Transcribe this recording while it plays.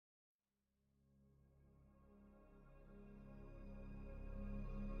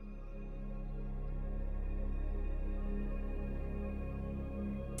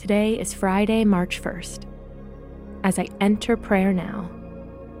Today is Friday, March 1st. As I enter prayer now,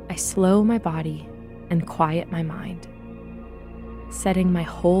 I slow my body and quiet my mind, setting my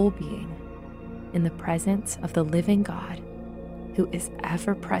whole being in the presence of the living God who is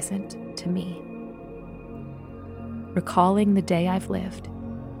ever present to me. Recalling the day I've lived,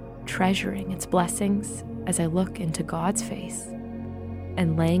 treasuring its blessings as I look into God's face,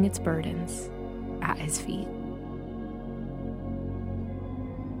 and laying its burdens at His feet.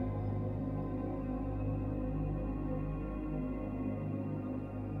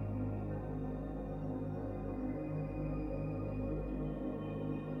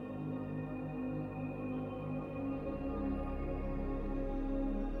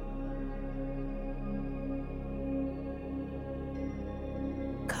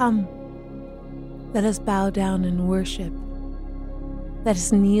 Come, let us bow down and worship. Let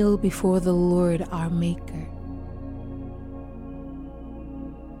us kneel before the Lord our Maker.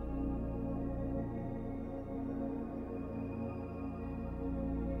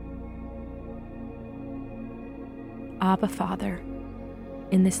 Abba, Father,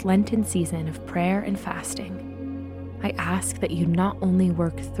 in this Lenten season of prayer and fasting, I ask that you not only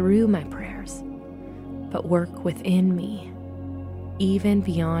work through my prayers, but work within me, even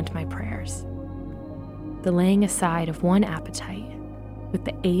beyond my prayers. The laying aside of one appetite with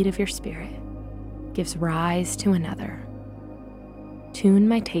the aid of your Spirit gives rise to another. Tune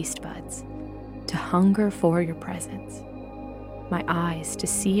my taste buds to hunger for your presence, my eyes to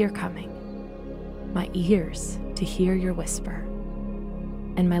see your coming, my ears to hear your whisper,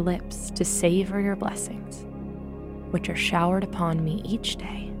 and my lips to savor your blessings, which are showered upon me each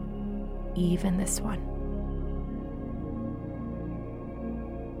day, even this one.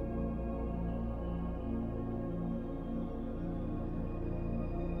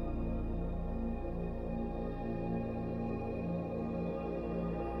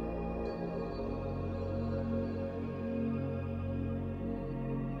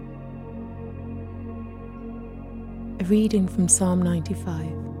 A reading from Psalm 95.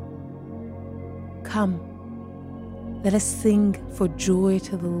 Come, let us sing for joy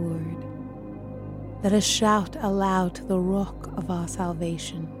to the Lord. Let us shout aloud to the rock of our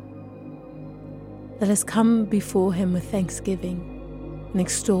salvation. Let us come before Him with thanksgiving and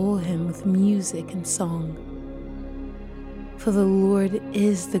extol Him with music and song. For the Lord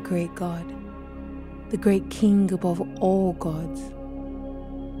is the great God, the great King above all gods.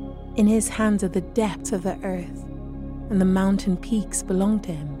 In His hands are the depths of the earth, and the mountain peaks belong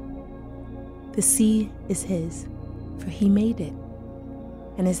to Him. The sea is His, for He made it,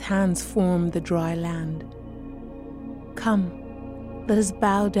 and His hands formed the dry land. Come, let us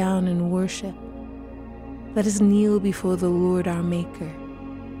bow down and worship. Let us kneel before the Lord our Maker,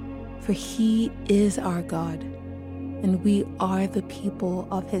 for He is our God, and we are the people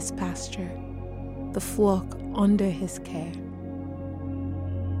of His pasture, the flock under His care.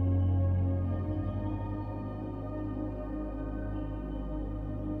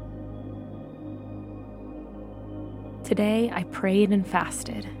 Today I prayed and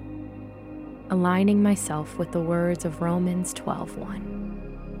fasted, aligning myself with the words of Romans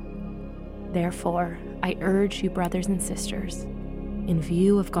 12:1. Therefore, I urge you, brothers and sisters, in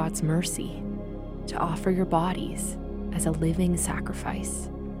view of God's mercy, to offer your bodies as a living sacrifice,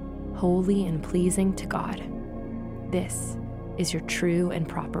 holy and pleasing to God. This is your true and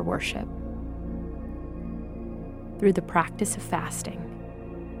proper worship. Through the practice of fasting,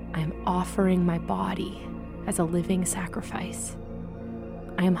 I am offering my body as a living sacrifice.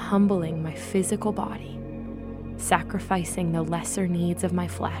 I am humbling my physical body, sacrificing the lesser needs of my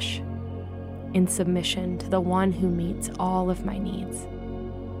flesh, in submission to the one who meets all of my needs.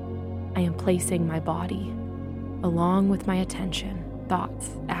 I am placing my body, along with my attention,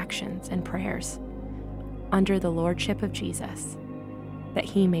 thoughts, actions, and prayers, under the lordship of Jesus, that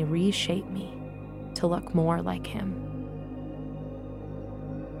He may reshape me to look more like Him.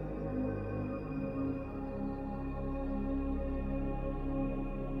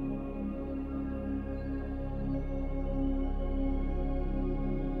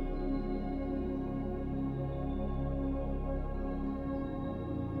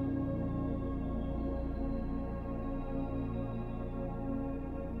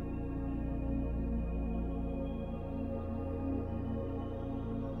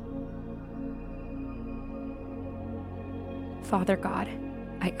 Father God,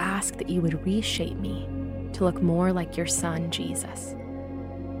 I ask that you would reshape me to look more like your Son, Jesus.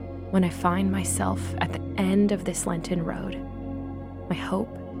 When I find myself at the end of this Lenten road, my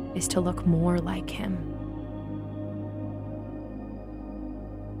hope is to look more like Him.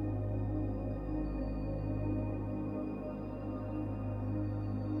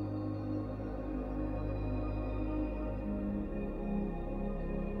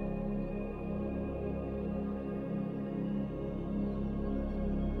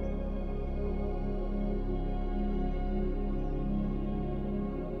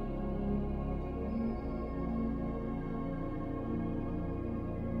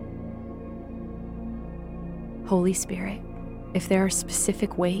 Holy Spirit, if there are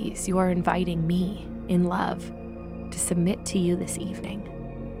specific ways you are inviting me in love to submit to you this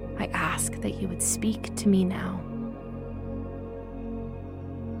evening, I ask that you would speak to me now.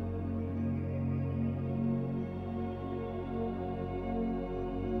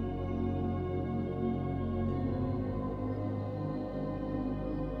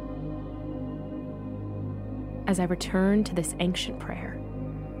 As I return to this ancient prayer,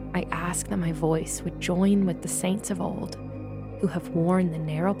 I ask that my voice would join with the saints of old who have worn the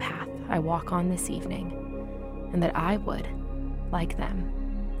narrow path I walk on this evening, and that I would, like them,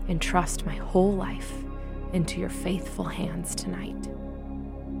 entrust my whole life into your faithful hands tonight.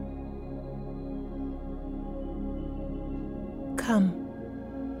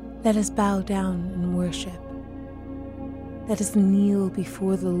 Come, let us bow down and worship. Let us kneel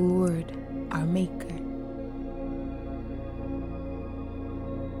before the Lord, our Maker.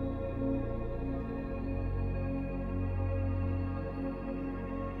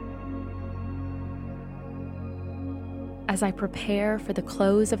 As I prepare for the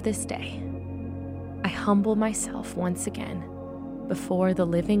close of this day, I humble myself once again before the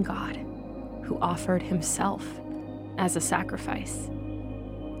living God who offered himself as a sacrifice.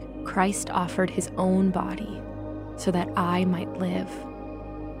 Christ offered his own body so that I might live.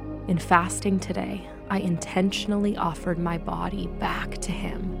 In fasting today, I intentionally offered my body back to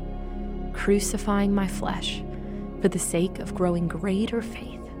him, crucifying my flesh for the sake of growing greater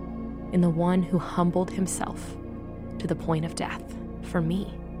faith in the one who humbled himself to the point of death for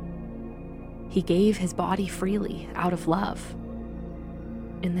me. He gave his body freely out of love.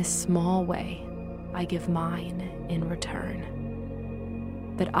 In this small way, I give mine in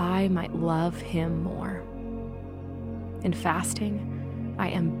return, that I might love him more. In fasting, I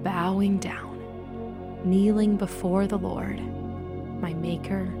am bowing down, kneeling before the Lord, my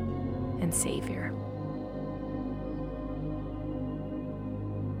Maker and Savior.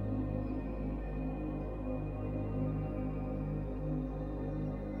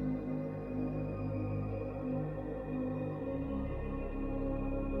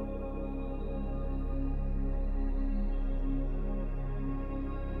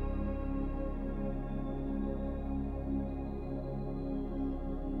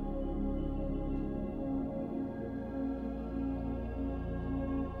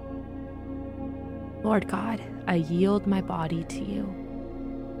 Lord God, I yield my body to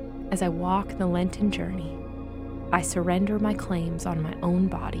you. As I walk the Lenten journey, I surrender my claims on my own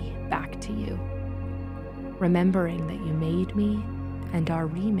body back to you, remembering that you made me and are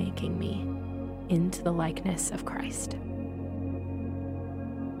remaking me into the likeness of Christ.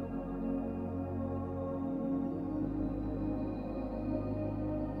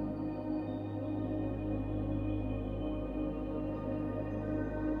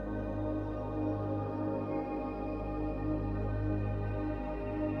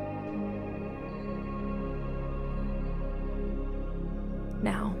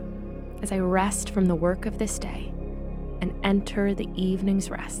 Now, as I rest from the work of this day and enter the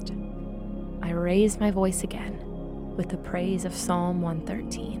evening's rest, I raise my voice again with the praise of Psalm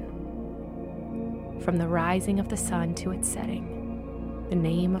 113. From the rising of the sun to its setting, the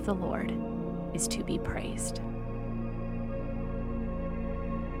name of the Lord is to be praised.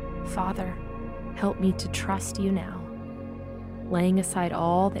 Father, help me to trust you now, laying aside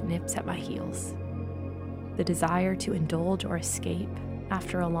all that nips at my heels, the desire to indulge or escape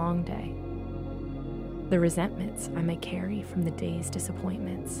after a long day, the resentments I may carry from the day's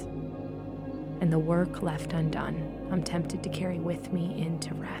disappointments, and the work left undone I'm tempted to carry with me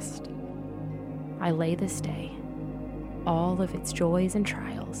into rest. I lay this day, all of its joys and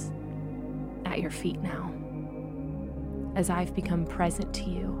trials, at your feet now. As I've become present to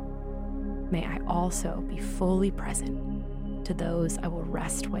you, may I also be fully present to those I will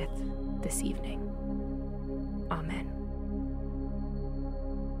rest with this evening. Amen.